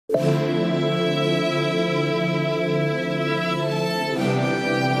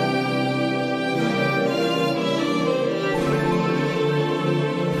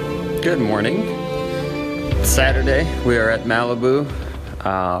Good morning. Saturday, we are at Malibu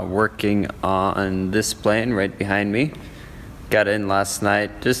working on this plane right behind me. Got in last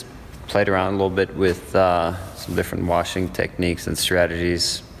night, just played around a little bit with some different washing techniques and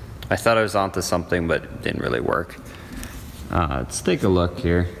strategies. I thought I was onto something, but it didn't really work. Let's take a look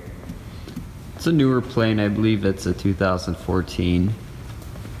here. It's a newer plane, I believe it's a 2014.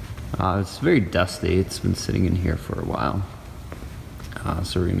 It's very dusty, it's been sitting in here for a while.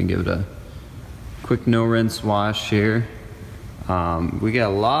 So we're gonna give it a quick no rinse wash here. We got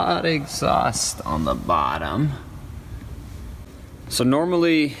a lot of exhaust on the bottom. So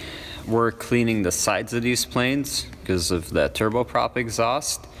normally we're cleaning the sides of these planes because of that turboprop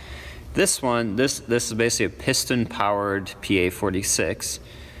exhaust. This one, this is basically a piston powered PA-46.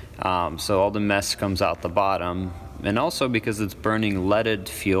 So all the mess comes out the bottom, and also because it's burning leaded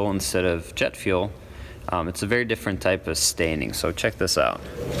fuel instead of jet fuel, it's a very different type of staining. So check this out.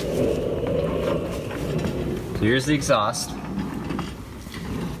 So here's the exhaust.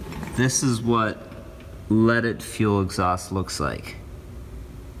 This is what leaded fuel exhaust looks like.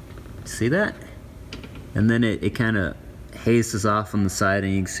 See that? And then it kind of hazes off on the side,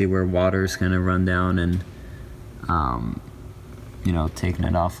 and you can see where water's kind of run down and you know, taking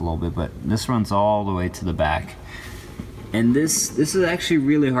it off a little bit. But this runs all the way to the back. And this is actually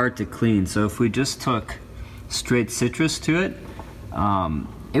really hard to clean. So if we just took straight citrus to it,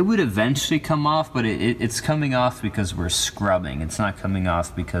 it would eventually come off, but it's coming off because we're scrubbing. It's not coming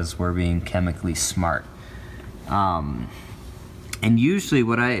off because we're being chemically smart. And usually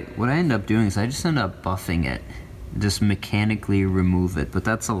what I end up doing is I just end up buffing it, just mechanically remove it. But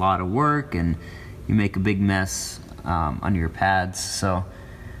that's a lot of work, and you make a big mess on your pads. So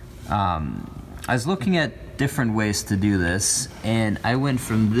I was looking at different ways to do this, and I went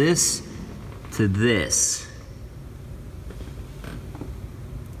from this to this,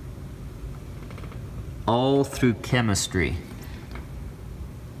 all through chemistry.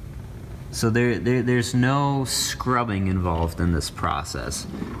 So there's no scrubbing involved in this process.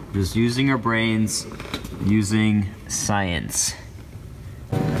 Just using our brains, using science.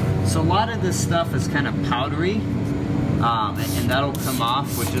 So a lot of this stuff is kind of powdery, and that'll come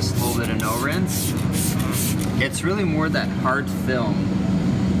off with just a little bit of no rinse. It's really more that hard film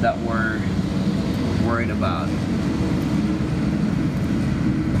that we're worried about.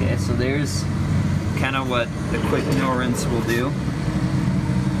 Okay, so there's kind of what the quick no rinse will do.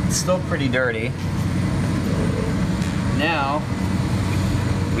 It's still pretty dirty. Now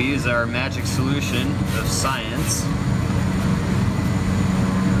we use our magic solution of science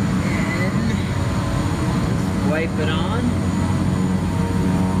and wipe it on.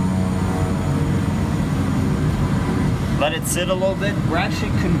 Let it sit a little bit. We're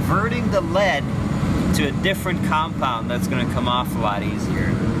actually converting the lead to a different compound that's going to come off a lot easier.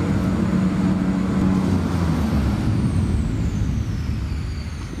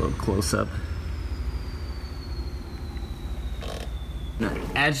 A little close up. Now,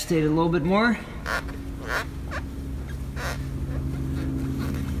 agitate it a little bit more.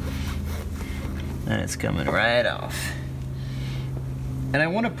 And it's coming right off. And I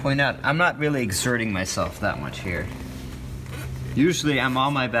want to point out, I'm not really exerting myself that much here. Usually I'm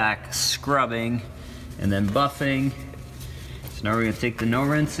on my back scrubbing and then buffing. So now we're going to take the no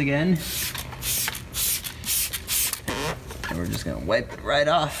rinse again. And we're just going to wipe it right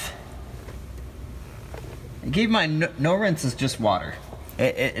off. I gave my no rinse is just water.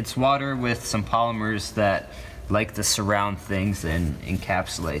 It's water with some polymers that like to surround things and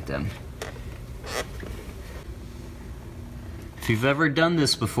encapsulate them. If you've ever done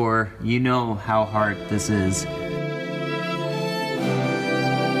this before, you know how hard this is.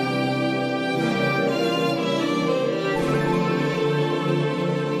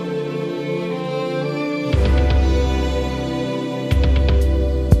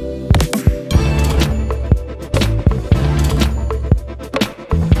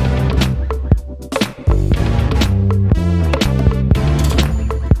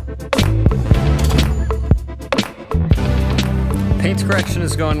 Paint correction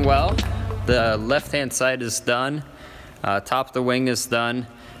is going well. The left-hand side is done. Top of the wing is done.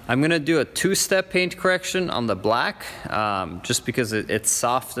 I'm going to do a two-step paint correction on the black, just because it's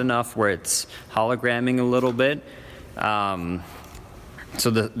soft enough where it's hologramming a little bit. So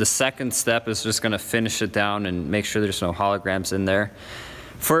the second step is just going to finish it down and make sure there's no holograms in there.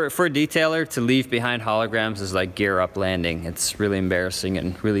 For a detailer to leave behind holograms is like gear up landing. It's really embarrassing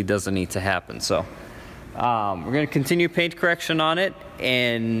and really doesn't need to happen. So we're going to continue paint correction on it,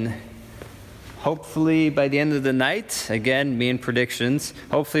 and hopefully by the end of the night, again, me and predictions,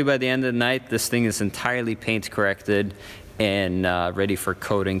 hopefully by the end of the night this thing is entirely paint corrected and ready for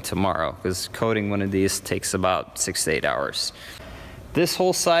coating tomorrow, because coating one of these takes about 6 to 8 hours. This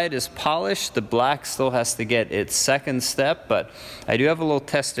whole side is polished. The black still has to get its second step, but I do have a little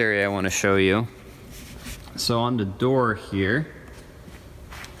test area I want to show you. So on the door here,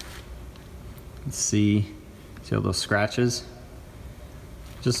 let's see all those scratches?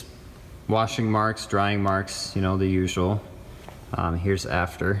 Just washing marks, drying marks, you know, the usual. Here's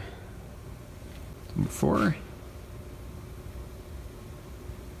after. Before.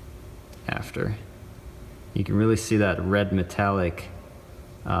 After. You can really see that red metallic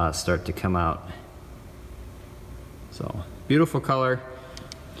start to come out. So, beautiful color.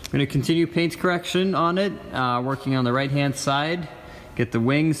 I'm going to continue paint correction on it, working on the right hand side, get the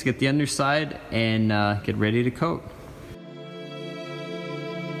wings, get the underside, and get ready to coat.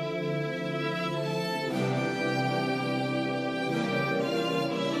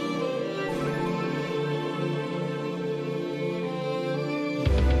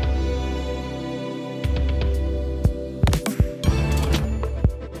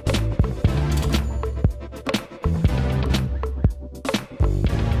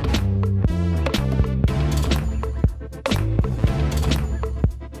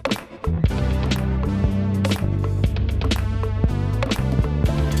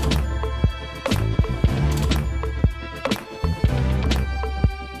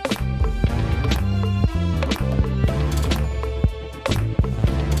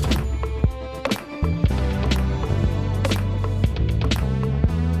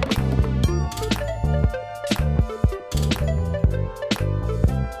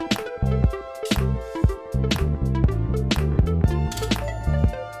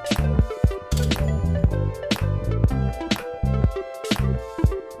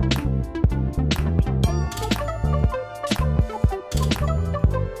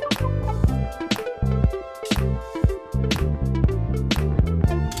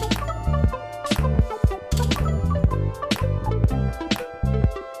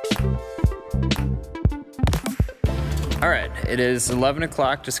 All right, it is 11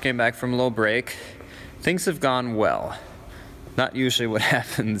 o'clock, just came back from a little break. Things have gone well. Not usually what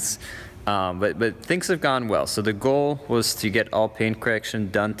happens, but things have gone well. So the goal was to get all paint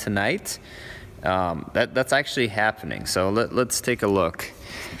correction done tonight. That's actually happening, so let's take a look.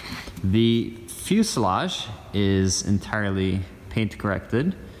 The fuselage is entirely paint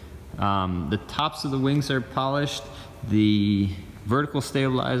corrected. The tops of the wings are polished. The vertical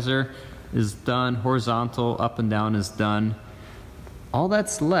stabilizer is done, horizontal up and down is done. All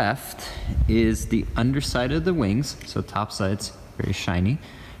that's left is the underside of the wings, so top side's very shiny.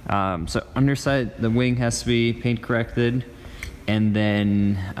 So underside, the wing has to be paint corrected, and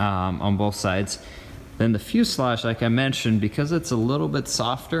then on both sides. Then the fuselage, like I mentioned, because it's a little bit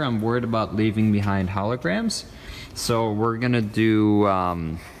softer, I'm worried about leaving behind holograms. So we're gonna do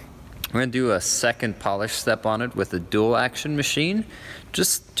a second polish step on it with a dual action machine,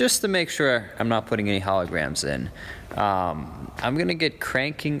 just to make sure I'm not putting any holograms in. I'm gonna get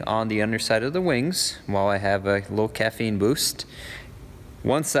cranking on the underside of the wings while I have a little caffeine boost.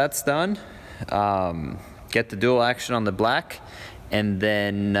 Once that's done, get the dual action on the black, and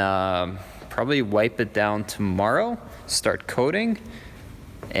then probably wipe it down tomorrow, start coating,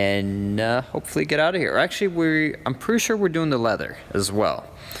 and hopefully get out of here. Actually, I'm pretty sure we're doing the leather as well.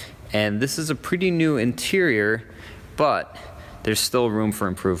 And this is a pretty new interior, but there's still room for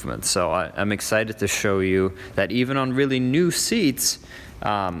improvement. So I'm excited to show you that even on really new seats,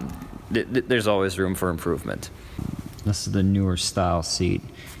 there's always room for improvement. This is the newer style seat.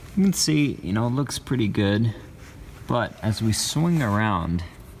 You can see, you know, it looks pretty good, but as we swing around,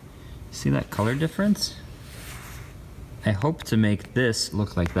 see that color difference? I hope to make this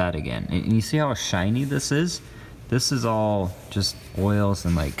look like that again. And you see how shiny this is? This is all just oils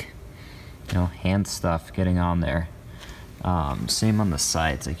and, like, you know, hand stuff getting on there. Same on the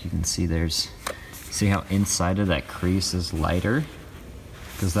sides, like you can see see how inside of that crease is lighter?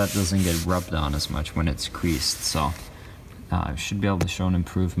 Because that doesn't get rubbed on as much when it's creased, so I should be able to show an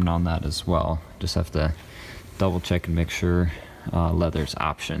improvement on that as well. Just have to double check and make sure leather's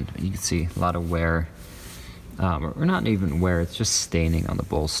optioned. You can see a lot of wear, or not even wear, it's just staining on the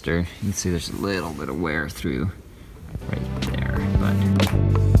bolster. You can see there's a little bit of wear through right there, but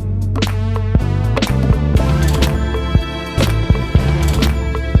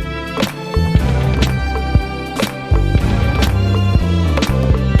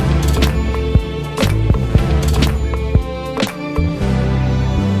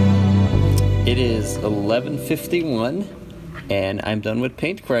it is 11:51 and I'm done with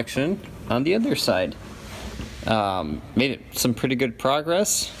paint correction on the other side. Made some pretty good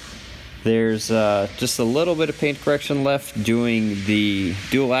progress. There's just a little bit of paint correction left doing the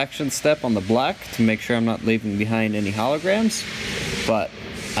dual action step on the black to make sure I'm not leaving behind any holograms, but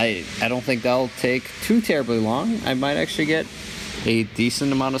I don't think that'll take too terribly long. I might actually get a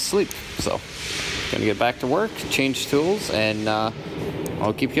decent amount of sleep. So gonna get back to work, change tools, and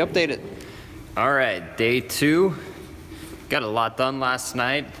I'll keep you updated. All right, day 2. Got a lot done last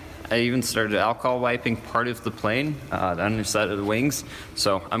night. I even started alcohol wiping part of the plane, the underside of the wings.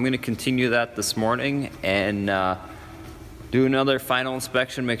 So I'm gonna continue that this morning and do another final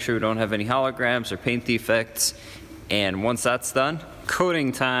inspection, make sure we don't have any holograms or paint defects. And once that's done,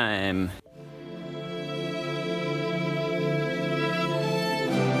 coating time.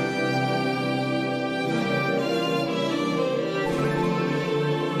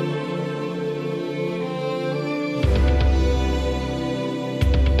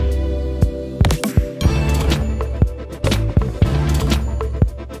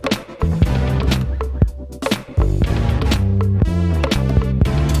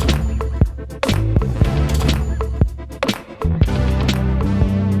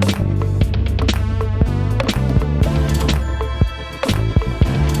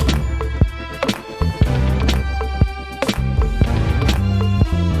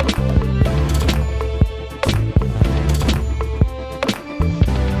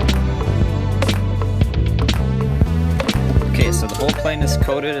 So the whole plane is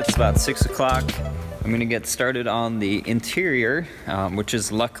coated. It's about 6 o'clock. I'm gonna get started on the interior, which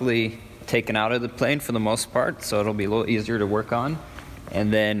is luckily taken out of the plane for the most part, so it'll be a little easier to work on.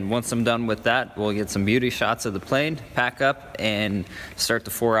 And then once I'm done with that, we'll get some beauty shots of the plane, pack up, and start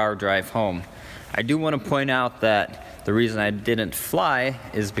the 4-hour drive home. I do want to point out that the reason I didn't fly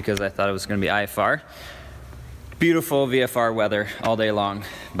is because I thought it was gonna be IFR. Beautiful VFR weather all day long,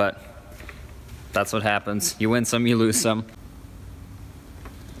 but that's what happens. You win some, you lose some.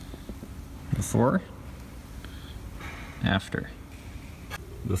 Before, after.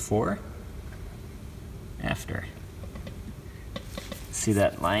 Before, after. See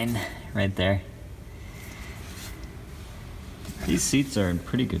that line right there? These seats are in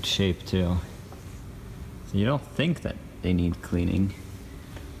pretty good shape too. So you don't think that they need cleaning,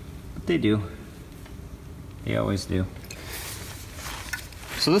 but they do. They always do.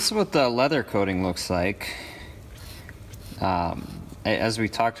 So this is what the leather coating looks like. As we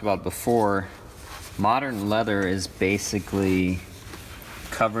talked about before, modern leather is basically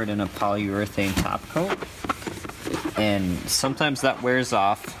covered in a polyurethane top coat, and sometimes that wears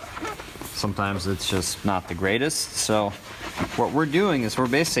off, sometimes it's just not the greatest. So what we're doing is we're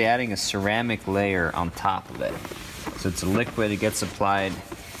basically adding a ceramic layer on top of it. So it's a liquid, it gets applied,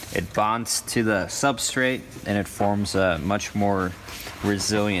 it bonds to the substrate, and it forms a much more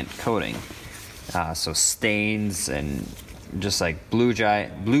resilient coating. So stains and just like blue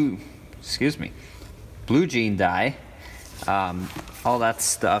jean dye, all that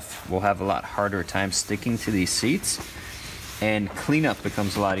stuff will have a lot harder time sticking to these seats, and cleanup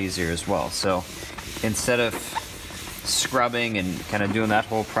becomes a lot easier as well. So instead of scrubbing and kind of doing that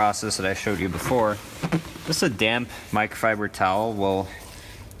whole process that I showed you before, just a damp microfiber towel will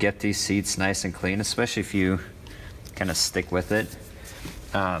get these seats nice and clean, especially if you kind of stick with it.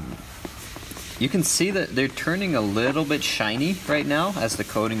 You can see that they're turning a little bit shiny right now as the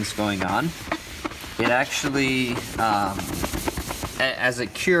coating's going on. It actually, as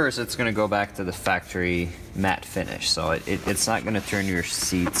it cures, it's gonna go back to the factory matte finish. So it's not gonna turn your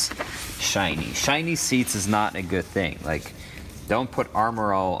seats shiny. Shiny seats is not a good thing. Like, don't put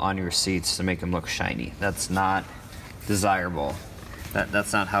Armor All on your seats to make them look shiny. That's not desirable.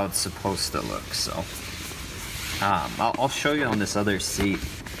 That's not how it's supposed to look. So I'll show you on this other seat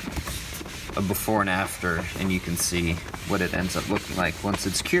a before and after, and you can see what it ends up looking like once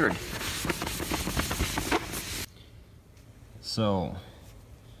it's cured. So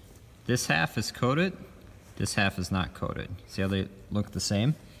this half is coated, this half is not coated. See how they look the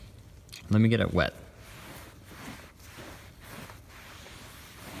same? Let me get it wet.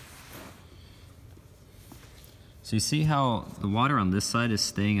 So you see how the water on this side is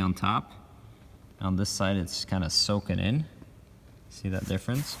staying on top? On this side it's kind of soaking in. See that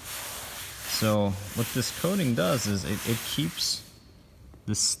difference? So what this coating does is it keeps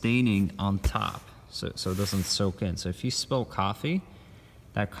the staining on top, so it doesn't soak in. So if you spill coffee,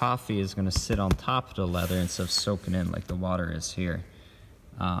 that coffee is going to sit on top of the leather instead of soaking in like the water is here.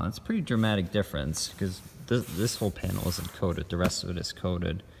 It's a pretty dramatic difference because this whole panel isn't coated, the rest of it is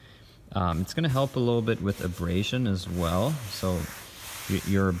coated. It's going to help a little bit with abrasion as well. So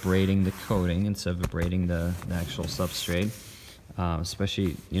you're abrading the coating instead of abrading the actual substrate.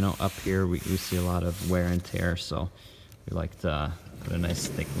 Especially, you know, up here we see a lot of wear and tear, so we like to Put a nice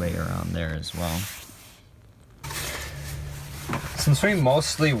thick layer on there as well. Since we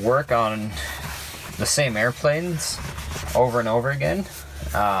mostly work on the same airplanes over and over again,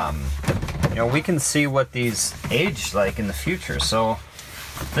 you know, we can see what these age like in the future. So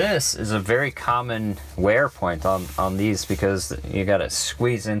this is a very common wear point on these because you gotta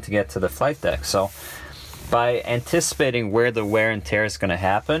squeeze in to get to the flight deck. So by anticipating where the wear and tear is gonna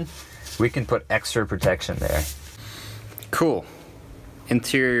happen, we can put extra protection there. Cool.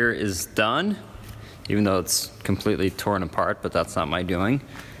 Interior is done, even though it's completely torn apart, but that's not my doing.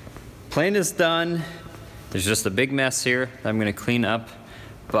 Plane is done. There's just a big mess here that I'm gonna clean up,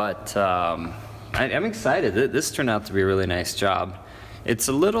 but I'm excited. This turned out to be a really nice job. It's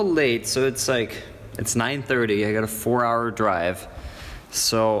a little late, so it's 9:30. I got a 4-hour drive,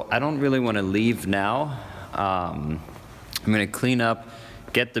 so I don't really want to leave now. I'm gonna clean up,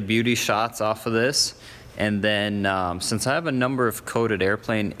 get the beauty shots off of this, and then since I have a number of coated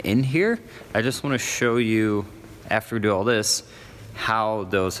airplane in here, I just want to show you, after we do all this, how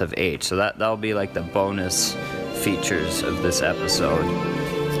those have aged. So that'll be like the bonus features of this episode.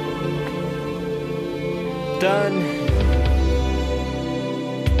 Done.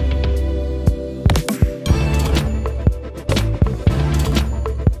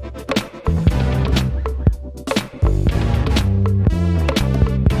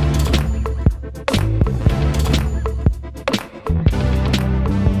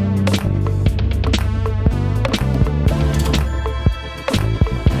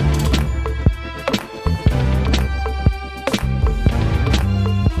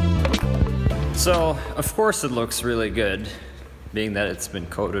 So, of course it looks really good, being that it's been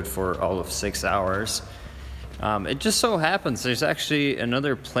coated for all of 6 hours. It just so happens there's actually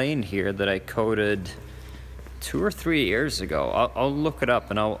another plane here that I coated 2 or 3 years ago. I'll look it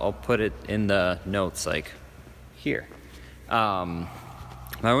up and I'll put it in the notes, like here. I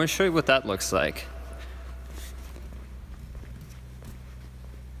want to show you what that looks like.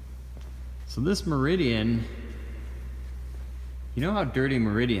 So this Meridian, you know how dirty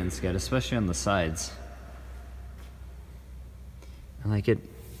Meridians get, especially on the sides. And like it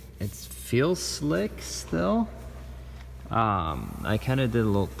feels slick still. I kind of did a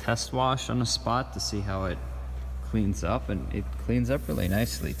little test wash on a spot to see how it cleans up, and it cleans up really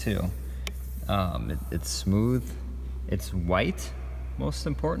nicely too. It's smooth, it's white, most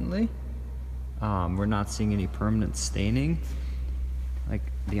importantly. We're not seeing any permanent staining. Like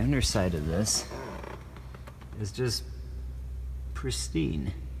the underside of this is just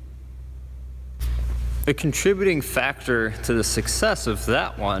pristine. A contributing factor to the success of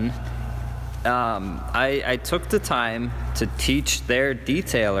that one, I took the time to teach their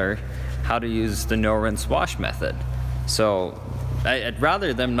detailer how to use the no rinse wash method. So I'd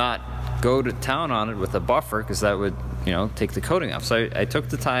rather them not go to town on it with a buffer, because that would, you know, take the coating off. So I took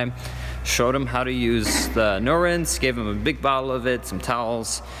the time, showed them how to use the no rinse, gave them a big bottle of it, some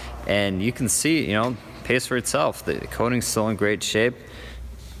towels, and you can see, you know, pays for itself. The coating's still in great shape.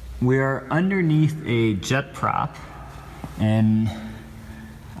 We are underneath a jet prop, and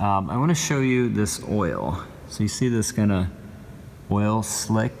I want to show you this oil. So you see this kind of oil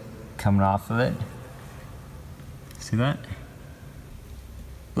slick coming off of it. See that?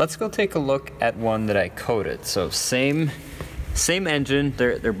 Let's go take a look at one that I coated. So same engine.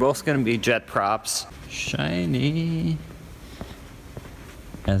 They're both going to be jet props. Shiny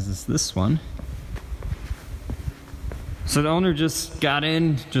as is this one. So the owner just got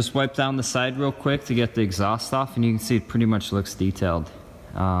in, just wiped down the side real quick to get the exhaust off, and you can see it pretty much looks detailed.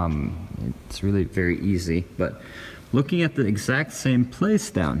 It's really very easy, but looking at the exact same place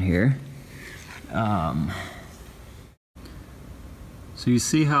down here, so you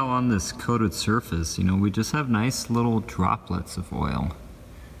see how on this coated surface, you know, we just have nice little droplets of oil.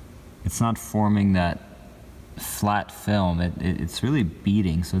 It's not forming that flat film, it's really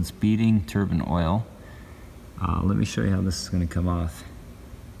beading, so it's beading turbine oil. Let me show you how this is going to come off.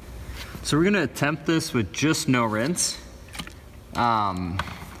 So we're going to attempt this with just no rinse. 1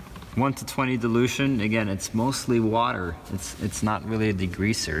 to 20 dilution. Again, it's mostly water. It's not really a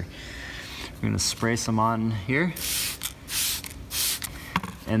degreaser. I'm going to spray some on here.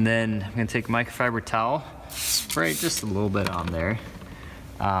 And then I'm going to take a microfiber towel, spray just a little bit on there.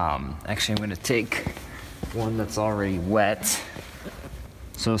 Actually, I'm going to take one that's already wet.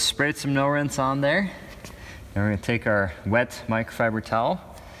 So sprayed some no rinse on there. And we're going to take our wet microfiber towel,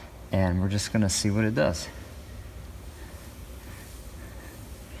 and we're just going to see what it does.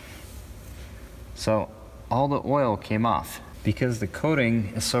 So all the oil came off. Because the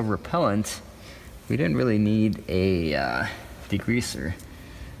coating is so repellent, we didn't really need a degreaser.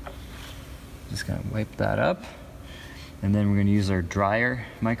 Just going to wipe that up. And then we're gonna use our dryer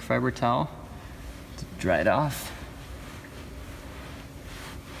microfiber towel to dry it off.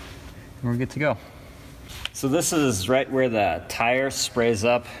 And we're good to go. So this is right where the tire sprays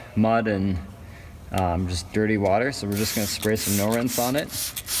up mud and just dirty water. So we're just gonna spray some no rinse on it.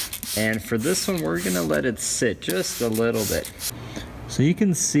 And for this one, we're gonna let it sit just a little bit. So you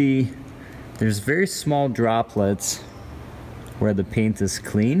can see there's very small droplets where the paint is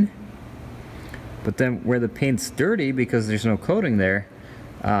clean. But then where the paint's dirty, because there's no coating there,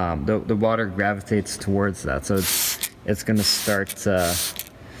 the water gravitates towards that. So it's gonna start,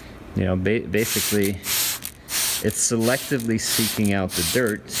 you know, basically, it's selectively seeking out the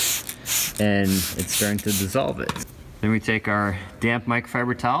dirt and it's starting to dissolve it. Then we take our damp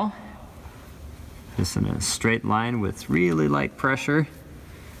microfiber towel, just in a straight line with really light pressure.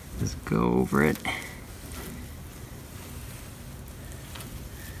 Just go over it.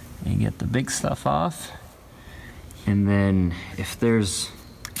 And get the big stuff off. And then if there's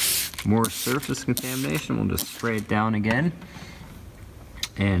more surface contamination, we'll just spray it down again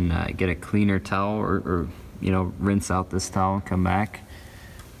and get a cleaner towel, or you know, rinse out this towel and come back.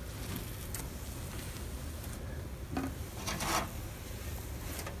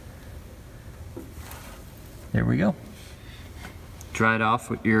 There we go. Dry it off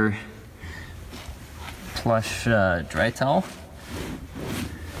with your plush dry towel.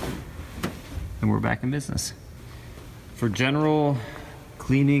 And we're back in business. For general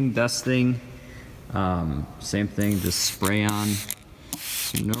cleaning, dusting, same thing, just spray on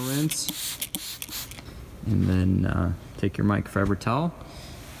some no rinse. And then take your microfiber towel,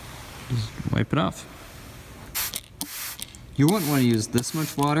 just wipe it off. You wouldn't want to use this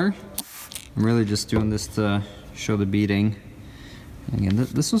much water. I'm really just doing this to show the beading. Again,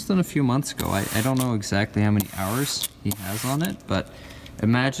 this was done a few months ago. I don't know exactly how many hours he has on it, but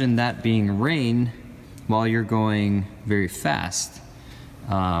imagine that being rain while you're going very fast.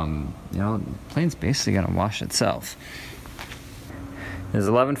 You know, the plane's basically gonna wash itself. It's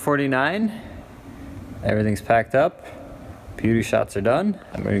 11:49. Everything's packed up. Beauty shots are done.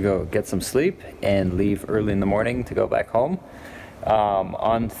 I'm gonna go get some sleep and leave early in the morning to go back home.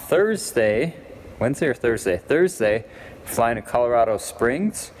 On Thursday, Wednesday or Thursday? Thursday, flying to Colorado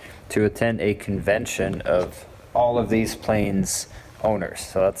Springs to attend a convention of all of these planes owners.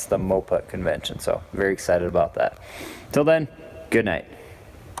 So that's the MOPA convention. So very excited about that. Till then, good night.